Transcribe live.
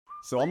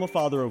So I'm a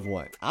father of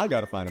one. I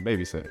gotta find a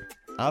babysitter.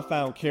 I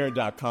found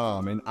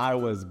Care.com and I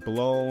was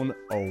blown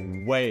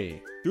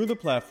away. Through the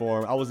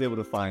platform, I was able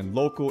to find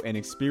local and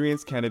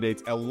experienced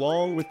candidates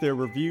along with their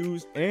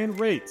reviews and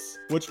rates,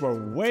 which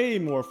were way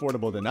more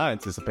affordable than I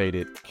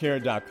anticipated.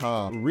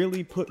 Care.com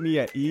really put me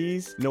at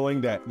ease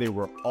knowing that they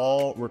were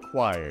all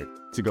required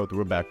to go through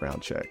a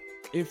background check.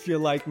 If you're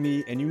like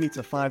me and you need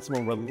to find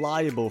someone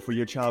reliable for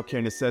your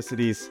childcare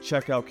necessities,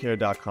 check out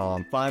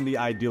Care.com. Find the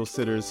ideal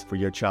sitters for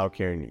your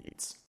childcare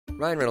needs.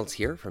 Ryan Reynolds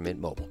here from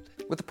Mint Mobile.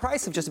 With the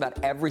price of just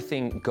about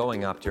everything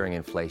going up during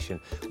inflation,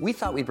 we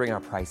thought we'd bring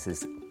our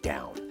prices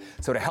down.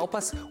 So to help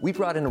us, we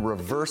brought in a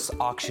reverse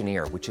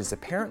auctioneer, which is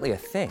apparently a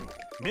thing.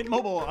 Mint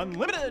Mobile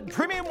Unlimited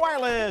Premium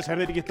Wireless. How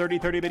to get 30,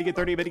 30, bit to get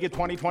 30, bit to get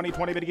 20, 20,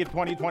 20, bit to get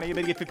 20, 20,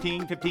 bit to get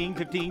 15, 15,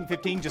 15,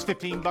 15, just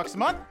 $15 a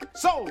month?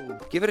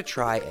 Sold! Give it a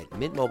try at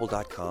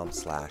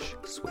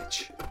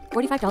mintmobile.com/switch.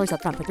 $45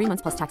 up front for 3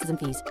 months plus taxes and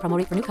fees. Promo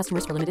rate for new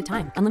customers for limited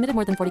time. Unlimited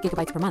more than 40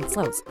 gigabytes per month.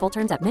 Slows full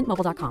terms at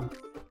mintmobile.com.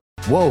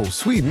 Whoa,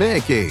 sweet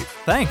man cave.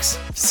 Thanks.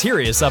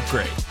 Serious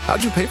upgrade.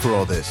 How'd you pay for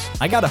all this?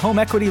 I got a home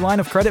equity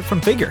line of credit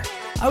from Figure.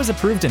 I was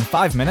approved in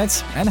 5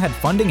 minutes and had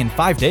funding in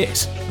 5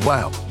 days.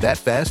 Wow, that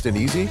fast and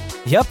easy?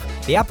 Yep.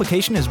 The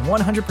application is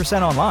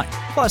 100% online.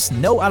 Plus,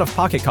 no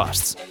out-of-pocket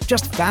costs.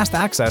 Just fast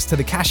access to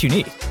the cash you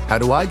need. How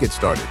do I get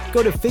started?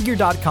 Go to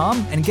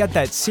Figure.com and get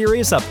that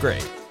serious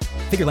upgrade.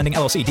 Figure Lending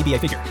LLC, DBA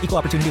Figure, Equal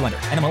Opportunity Lender,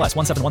 NMLS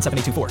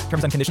 1717824.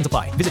 Terms and conditions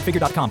apply. Visit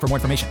Figure.com for more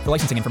information. For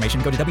licensing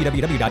information, go to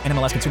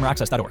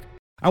www.nmlsconsumeraccess.org.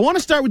 I want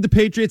to start with the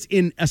Patriots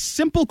in a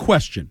simple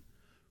question.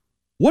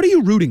 What are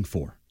you rooting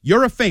for?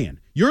 You're a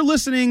fan. You're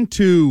listening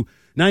to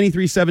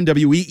 93.7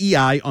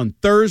 WEEI on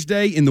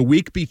Thursday in the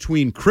week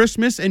between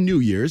Christmas and New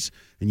Year's.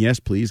 And yes,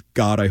 please,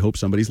 God, I hope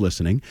somebody's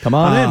listening. Come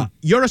on in.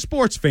 You're a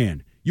sports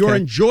fan. You're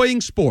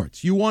enjoying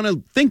sports. You want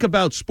to think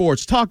about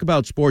sports, talk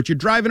about sports. You're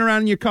driving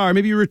around in your car.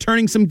 Maybe you're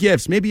returning some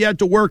gifts. Maybe you had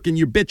to work and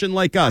you're bitching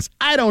like us.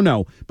 I don't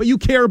know. But you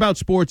care about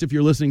sports if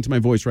you're listening to my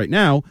voice right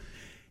now.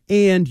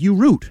 And you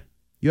root.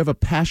 You have a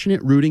passionate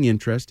rooting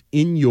interest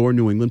in your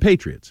New England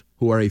Patriots,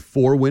 who are a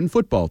 4-win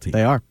football team.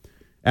 They are.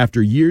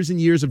 After years and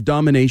years of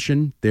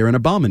domination, they're an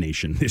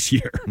abomination this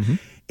year. Mm-hmm.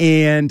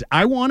 And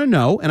I want to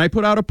know, and I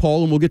put out a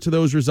poll, and we'll get to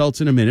those results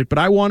in a minute, but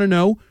I want to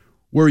know,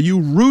 were you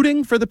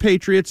rooting for the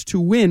Patriots to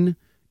win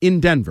in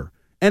Denver?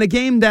 And a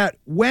game that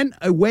went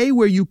away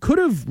where you could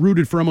have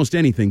rooted for almost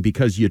anything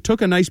because you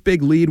took a nice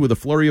big lead with a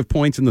flurry of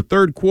points in the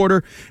third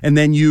quarter, and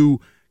then you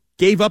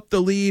gave up the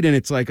lead, and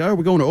it's like, oh,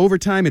 we're going to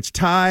overtime, it's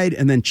tied,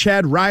 and then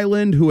Chad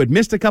Ryland, who had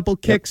missed a couple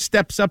kicks,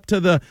 steps up to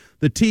the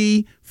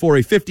tee for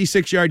a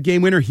 56-yard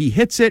game winner. He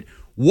hits it.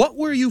 What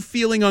were you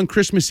feeling on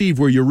Christmas Eve?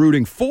 Were you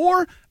rooting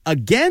for,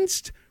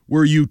 against?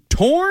 Were you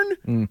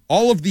torn?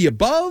 All of the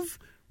above?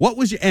 What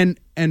was you, and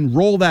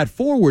roll that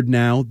forward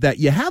now that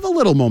you have a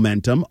little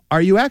momentum.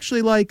 Are you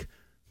actually like,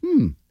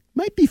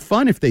 might be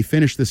fun if they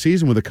finish the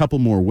season with a couple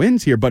more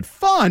wins here, but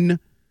fun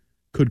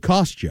could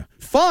cost you.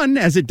 Fun,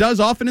 as it does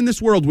often in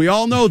this world, we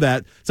all know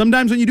that.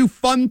 Sometimes when you do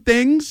fun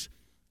things,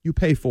 you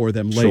pay for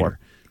them later. Sure.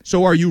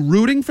 So are you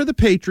rooting for the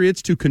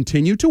Patriots to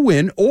continue to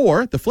win,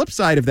 or the flip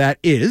side of that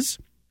is,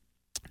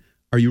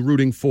 are you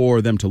rooting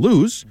for them to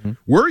lose? Mm-hmm.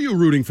 Were you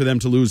rooting for them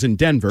to lose in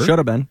Denver? Should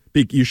have been.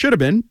 You should have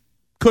been.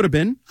 Could have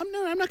been. I'm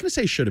not going to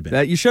say should have been.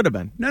 That you should have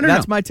been. No.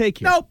 That's my take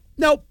here.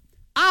 Nope.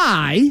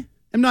 I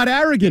am not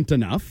arrogant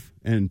enough.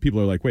 And people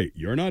are like, wait,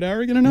 you're not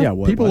arrogant enough? Yeah,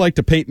 people like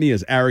to paint me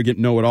as arrogant,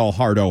 know-it-all,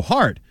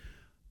 hard.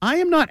 I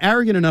am not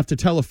arrogant enough to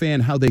tell a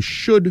fan how they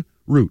should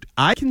root.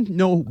 I can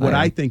know what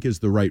I think is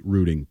the right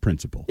rooting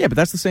principle. Yeah, but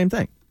that's the same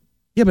thing.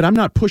 Yeah, but I'm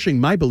not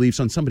pushing my beliefs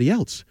on somebody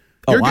else.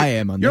 I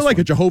am on this You're like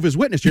one. a Jehovah's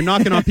Witness. You're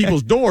knocking on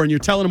people's door and you're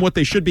telling them what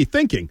they should be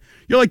thinking.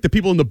 You're like the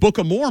people in the Book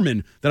of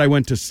Mormon that I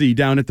went to see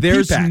down at the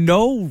There's PPAC.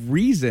 no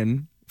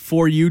reason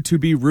for you to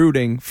be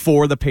rooting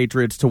for the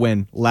Patriots to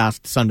win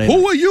last Sunday night.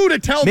 Who are you to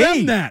tell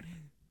them that?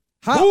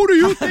 Who do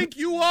you think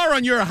you are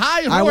on your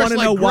high horse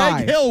like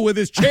Greg Hill with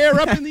his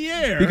chair up in the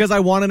air? Because I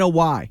want to know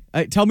why.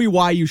 Tell me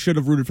why you should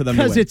have rooted for them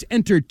to win. Because it's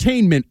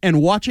entertainment, and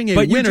watching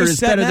a winner is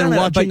better than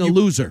watching a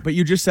loser. But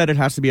you just said it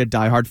has to be a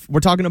diehard. We're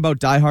talking about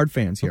diehard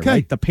fans here,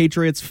 right? The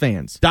Patriots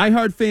fans.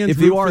 Diehard fans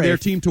root for their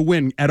team to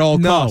win at all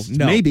costs.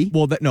 No. Maybe.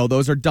 Well, no,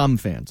 those are dumb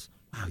fans.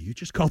 Wow, you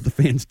just called the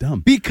fans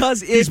dumb.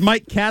 Because he's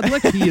Mike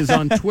Cadlick. He is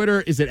on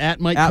Twitter. Is it at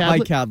Mike Cadlick? At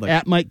Mike Cadlick.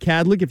 At Mike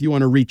Cadlick if you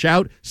want to reach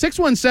out.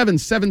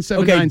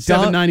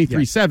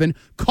 617-779-7937.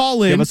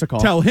 Call in. Give us a call.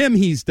 Tell him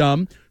he's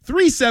dumb.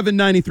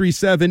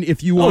 379-937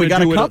 if you want to do it.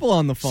 We got a couple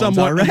on the phone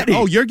already.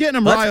 Oh, you're getting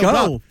them riled up.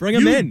 Let's go. Bring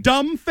them in.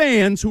 Dumb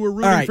fans who are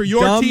rooting for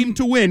your team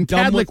to win.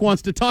 Cadlick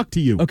wants to talk to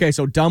you. Okay,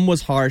 so dumb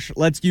was harsh.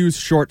 Let's use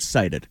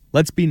short-sighted.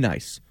 Let's be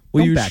nice.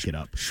 Don't back it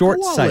up.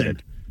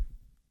 Short-sighted.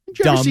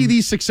 Did you ever see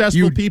these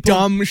successful people?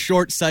 Dumb,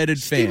 short-sighted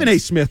fans. Stephen A.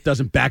 Smith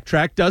doesn't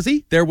backtrack, does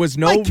he? There was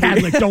no... Mike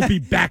Cadlick, don't be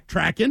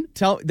backtracking.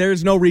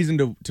 There's no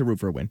reason to root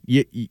for a win.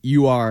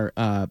 You are...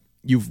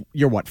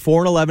 You're what,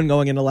 4-11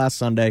 going into last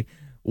Sunday.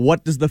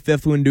 What does the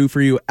fifth win do for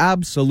you?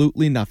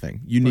 Absolutely nothing.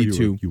 You were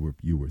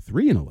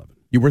 3-11.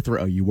 You were 3.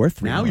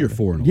 Now you're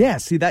 4-11. Yeah,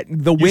 see that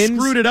the You wins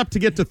screwed it up to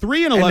get to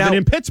 3-11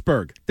 in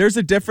Pittsburgh. There's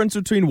a difference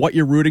between what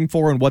you're rooting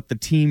for and what the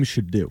team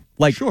should do.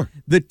 Like, sure,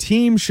 the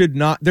team should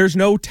not. There's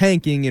no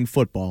tanking in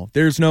football.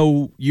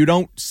 You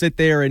don't sit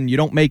there and you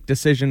don't make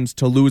decisions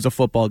to lose a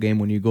football game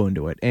when you go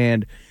into it.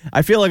 And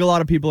I feel like a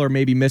lot of people are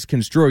maybe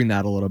misconstruing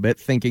that a little bit,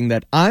 thinking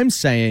that I'm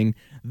saying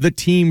the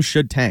team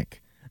should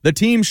tank. The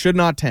team should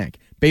not tank.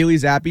 Bailey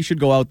Zappi should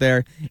go out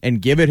there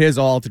and give it his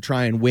all to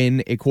try and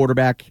win a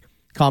quarterback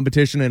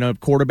competition and a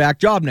quarterback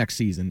job next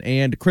season.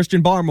 And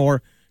Christian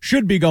Barmore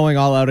should be going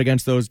all out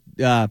against those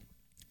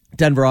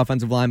Denver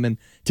offensive linemen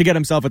to get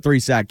himself a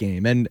 3-sack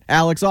game. And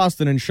Alex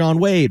Austin and Sean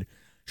Wade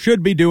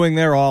should be doing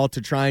their all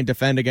to try and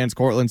defend against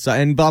Cortland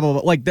Sutton and blah, blah,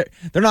 blah. Like,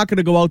 they're not going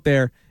to go out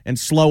there and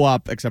slow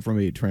up, except for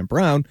maybe Trent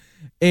Brown,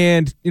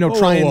 and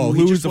try and lose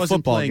he just the wasn't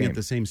football playing game at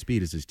the same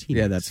speed as his team.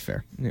 Yeah, that's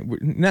fair.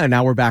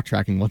 Now we're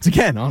backtracking once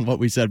again on what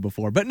we said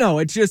before. But no,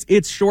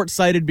 it's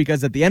short-sighted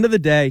because at the end of the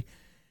day,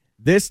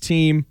 this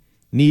team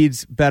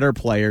needs better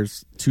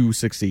players to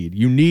succeed.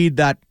 You need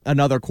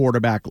another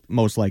quarterback,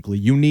 most likely.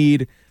 You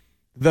need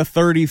the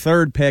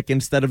 33rd pick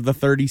instead of the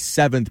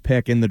 37th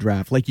pick in the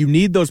draft. Like, you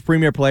need those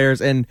premier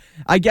players, and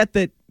I get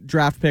that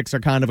draft picks are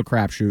kind of a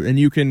crapshoot, and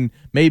you can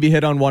maybe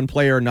hit on one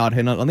player and not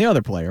hit on the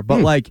other player.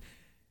 But,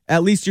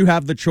 at least you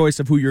have the choice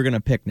of who you're going to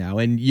pick now.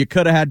 And you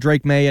could have had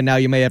Drake May, and now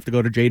you may have to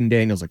go to Jaden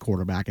Daniels at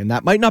quarterback. And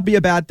that might not be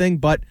a bad thing,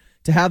 but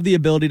to have the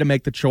ability to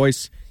make the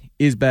choice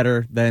is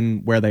better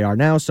than where they are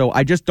now. So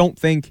I just don't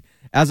think,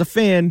 as a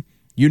fan,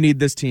 you need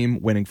this team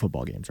winning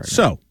football games right now.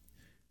 So,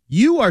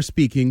 you are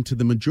speaking to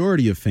the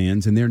majority of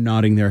fans, and they're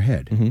nodding their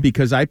head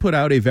because I put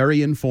out a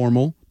very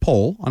informal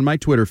poll on my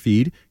Twitter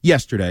feed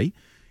yesterday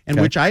in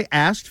which I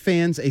asked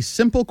fans a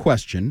simple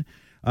question.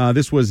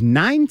 This was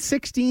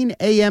 9:16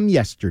 a.m.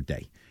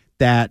 yesterday.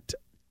 That,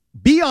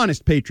 be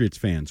honest, Patriots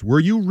fans, were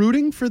you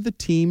rooting for the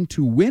team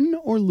to win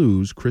or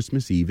lose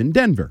Christmas Eve in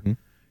Denver?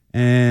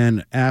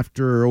 And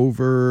after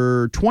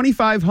over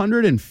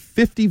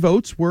 2,550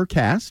 votes were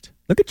cast,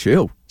 look at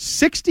you.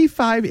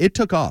 65, it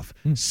took off.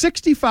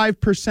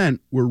 65%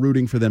 were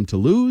rooting for them to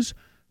lose.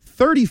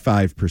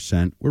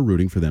 35% were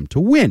rooting for them to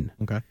win.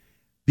 Okay.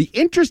 The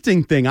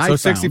interesting thing I found...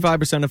 So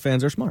 65% of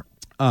fans are smart.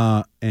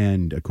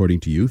 And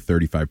according to you,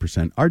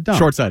 35% are dumb.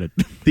 Short-sighted.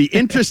 The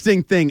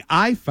interesting thing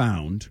I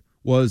found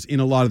was in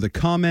a lot of the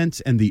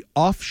comments and the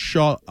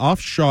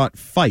off-shot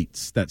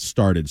fights that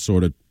started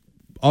sort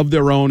of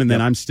their own, and then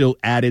I'm still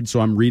added,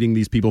 so I'm reading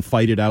these people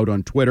fight it out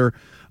on Twitter,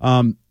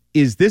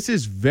 this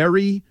is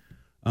very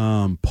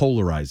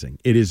polarizing.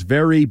 It is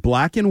very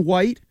black and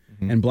white,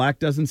 and black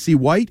doesn't see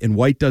white, and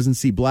white doesn't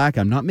see black.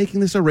 I'm not making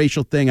this a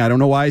racial thing. I don't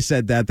know why I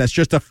said that. That's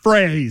just a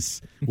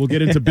phrase. We'll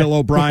get into Bill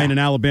O'Brien and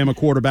Alabama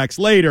quarterbacks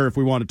later if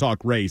we want to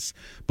talk race.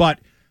 But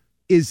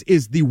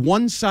is the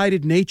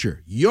one-sided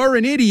nature. You're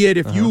an idiot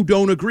if you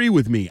don't agree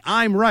with me.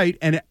 I'm right.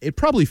 And it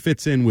probably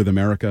fits in with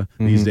America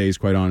these days,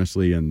 quite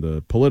honestly, and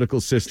the political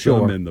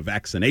system and the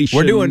vaccinations.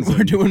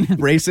 We're doing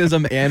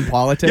racism and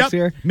politics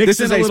here. Mix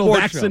in a little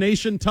sports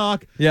vaccination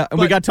talk. Yeah, and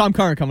we got Tom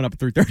Curran coming up at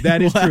 3:30.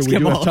 That is true. We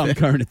do have Tom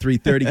Curran at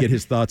 3:30, get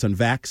his thoughts on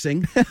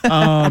vaxing.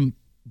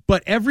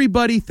 But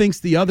everybody thinks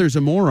the other's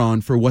a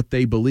moron for what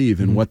they believe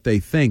and what they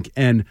think.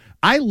 And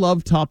I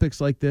love topics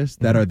like this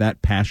that are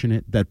that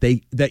passionate,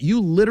 that you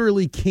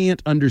literally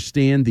can't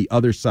understand the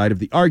other side of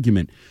the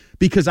argument.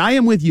 Because I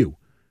am with you.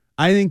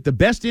 I think the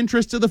best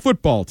interests of the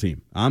football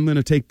team, I'm going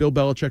to take Bill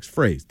Belichick's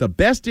phrase, the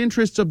best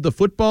interests of the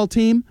football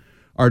team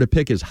are to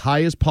pick as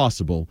high as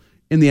possible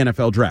in the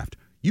NFL draft.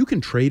 You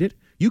can trade it.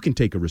 You can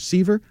take a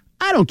receiver.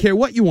 I don't care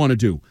what you want to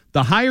do.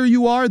 The higher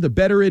you are, the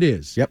better it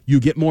is. Yep.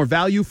 You get more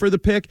value for the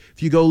pick.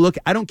 If you go look,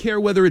 I don't care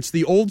whether it's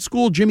the old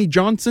school Jimmy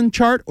Johnson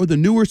chart or the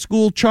newer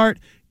school chart.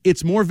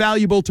 It's more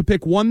valuable to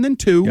pick 1 than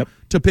 2,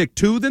 to pick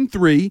 2 than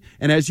 3.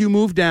 And as you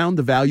move down,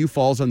 the value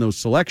falls on those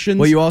selections.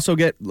 Well, you also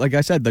get, like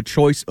I said, the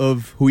choice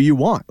of who you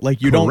want.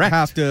 Like, you don't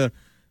have to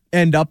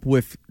end up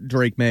with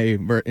Drake May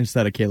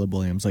instead of Caleb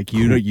Williams. Like,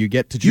 you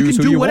get to choose who you want.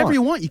 You can do whatever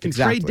you want. You can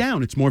trade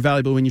down. It's more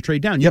valuable when you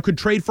trade down. You could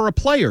trade for a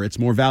player. It's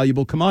more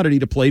valuable commodity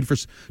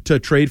to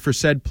trade for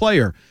said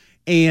player.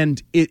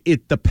 And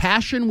the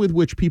passion with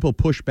which people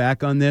push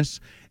back on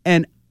this,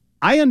 and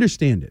I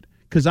understand it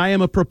because I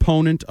am a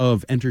proponent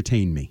of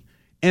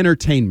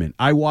entertainment.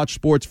 I watch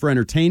sports for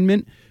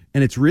entertainment,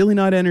 and it's really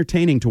not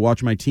entertaining to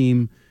watch my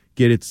team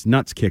get its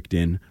nuts kicked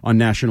in on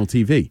national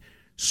TV.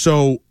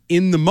 So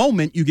in the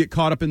moment, you get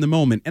caught up in the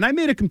moment. And I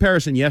made a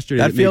comparison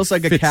yesterday. That feels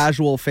like a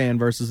casual fan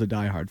versus a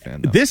diehard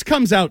fan, though. This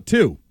comes out,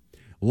 too.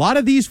 A lot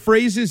of these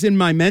phrases in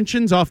my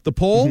mentions off the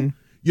poll,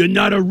 you're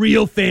not a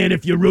real fan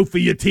if you root for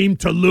your team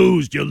to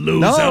lose. You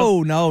lose.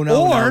 No.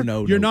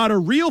 You're not a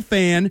real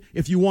fan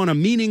if you want a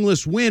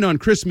meaningless win on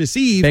Christmas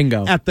Eve.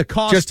 Bingo. At the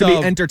cost just to be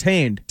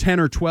entertained. 10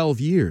 or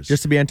 12 years.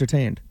 Just to be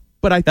entertained.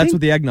 But I think that's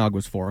what the eggnog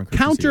was for.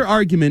 Counter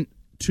argument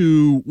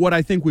to what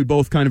I think we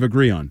both kind of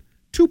agree on.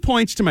 2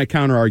 points to my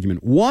counter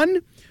argument.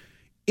 One,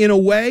 in a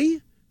way,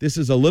 this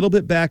is a little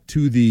bit back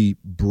to the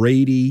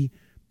Brady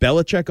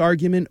Belichick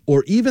argument,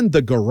 or even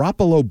the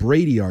Garoppolo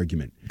Brady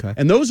argument. Okay.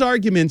 And those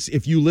arguments,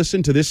 if you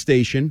listen to this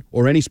station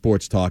or any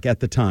sports talk at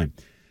the time,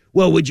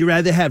 well, would you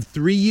rather have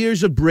 3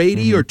 years of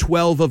Brady or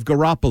 12 of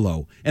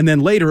Garoppolo? And then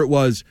later it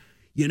was,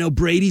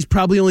 Brady's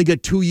probably only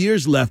got 2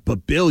 years left,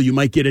 but Bill, you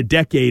might get a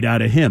decade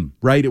out of him,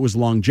 right? It was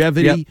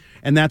longevity. Yep.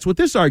 And that's what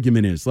this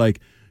argument is. Like,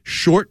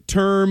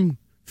 short-term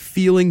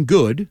feeling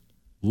good,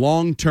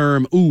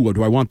 long-term, ooh,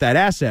 do I want that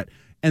asset?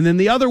 And then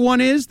the other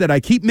one is that I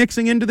keep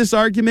mixing into this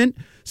argument,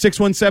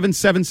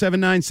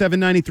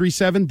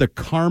 617-779-7937, the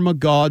karma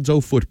gods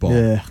of football.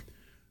 Yeah.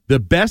 The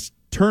best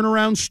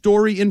turnaround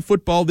story in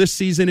football this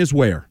season is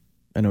where?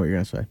 I know what you're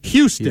going to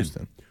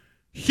say.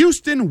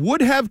 Houston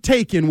would have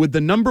taken with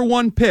the number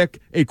 1 pick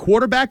a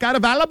quarterback out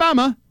of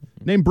Alabama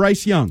named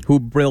Bryce Young. Who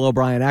Bill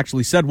O'Brien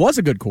actually said was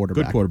a good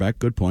quarterback. Good quarterback.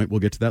 Good point. We'll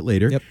get to that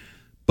later. Yep.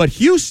 But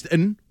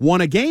Houston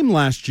won a game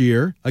last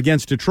year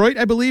against Detroit,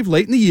 I believe,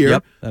 late in the year.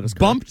 Yep, that is correct.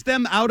 Bumped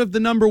them out of the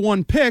number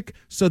 1 pick,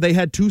 so they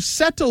had to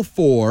settle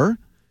for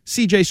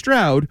C.J.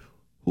 Stroud,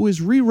 who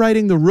is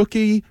rewriting the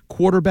rookie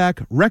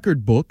quarterback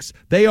record books.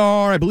 They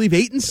are, I believe,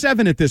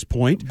 8-7 at this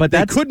point. But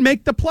they could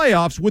make the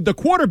playoffs with the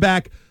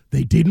quarterback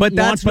they didn't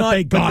want, but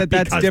they got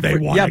because they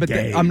won a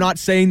game. I'm not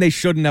saying they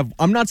shouldn't have.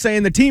 I'm not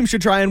saying the team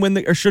should try and win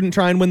or shouldn't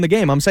try and win the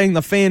game. I'm saying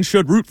the fans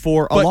should root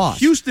for a loss.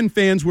 Houston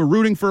fans were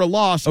rooting for a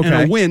loss, and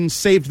a win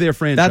saved their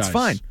franchise. That's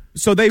fine.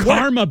 So they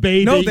karma,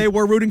 baby. No, they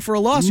were rooting for a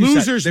loss.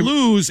 Losers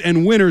lose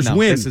and winners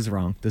win. This is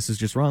wrong. This is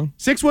just wrong.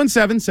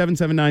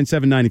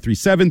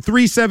 617-779-7937,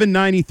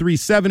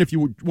 37937 if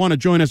you want to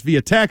join us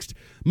via text.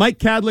 Mike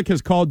Kadlick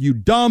has called you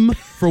dumb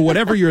for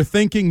whatever you're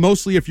thinking,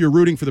 mostly if you're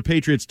rooting for the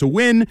Patriots to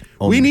win.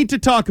 We need to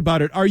talk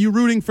about it. Are you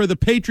rooting for the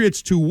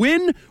Patriots to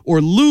win or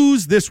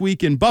lose this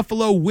week in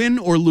Buffalo, win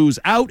or lose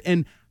out?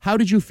 And how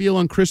did you feel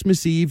on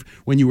Christmas Eve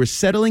when you were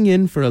settling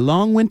in for a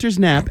long winter's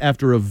nap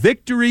after a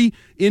victory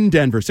in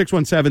Denver?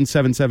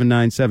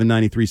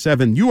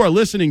 617-779-7937. You are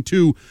listening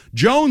to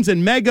Jones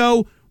and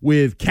Mego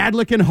with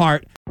Kadlick and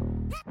Hart.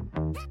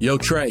 Yo,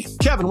 Trey.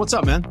 Kevin, what's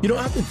up, man?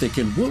 I've been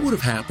thinking, what would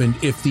have happened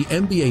if the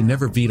NBA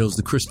never vetoes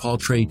the Chris Paul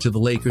trade to the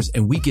Lakers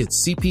and we get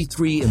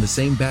CP3 in the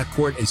same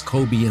backcourt as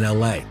Kobe in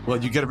LA?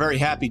 Well, you get a very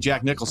happy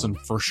Jack Nicholson,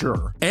 for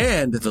sure.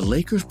 And the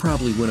Lakers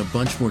probably win a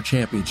bunch more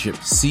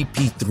championships.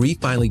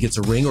 CP3 finally gets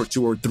a ring or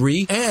 2 or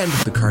 3, and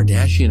the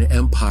Kardashian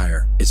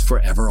empire is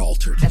forever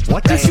altered.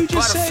 What did you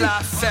just say?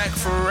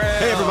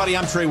 Hey, everybody,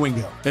 I'm Trey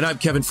Wingo. And I'm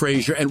Kevin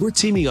Frazier, and we're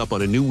teaming up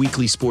on a new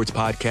weekly sports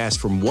podcast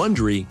from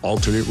Wondery,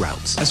 Alternate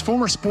Routes. As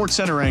former Sports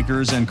Center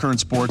anchors and current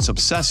sports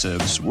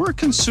obsessives, we're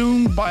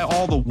consumed by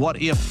all the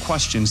what-if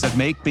questions that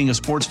make being a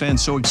sports fan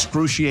so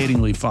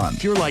excruciatingly fun.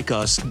 If you're like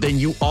us, then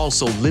you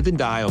also live and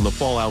die on the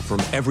fallout from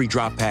every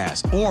drop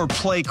pass. Or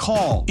play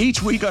call.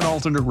 Each week on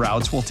Alternate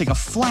Routes, we'll take a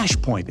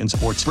flashpoint in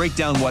sports, break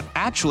down what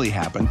actually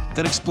happened,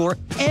 then explore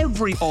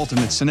every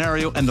alternate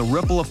scenario and the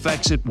ripple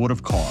effects it would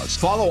have caused.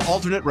 Follow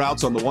Alternate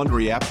Routes on the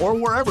Wondery app or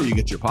wherever you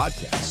get your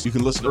podcasts. You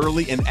can listen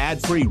early and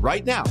ad-free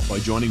right now by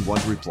joining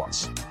Wondery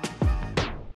Plus.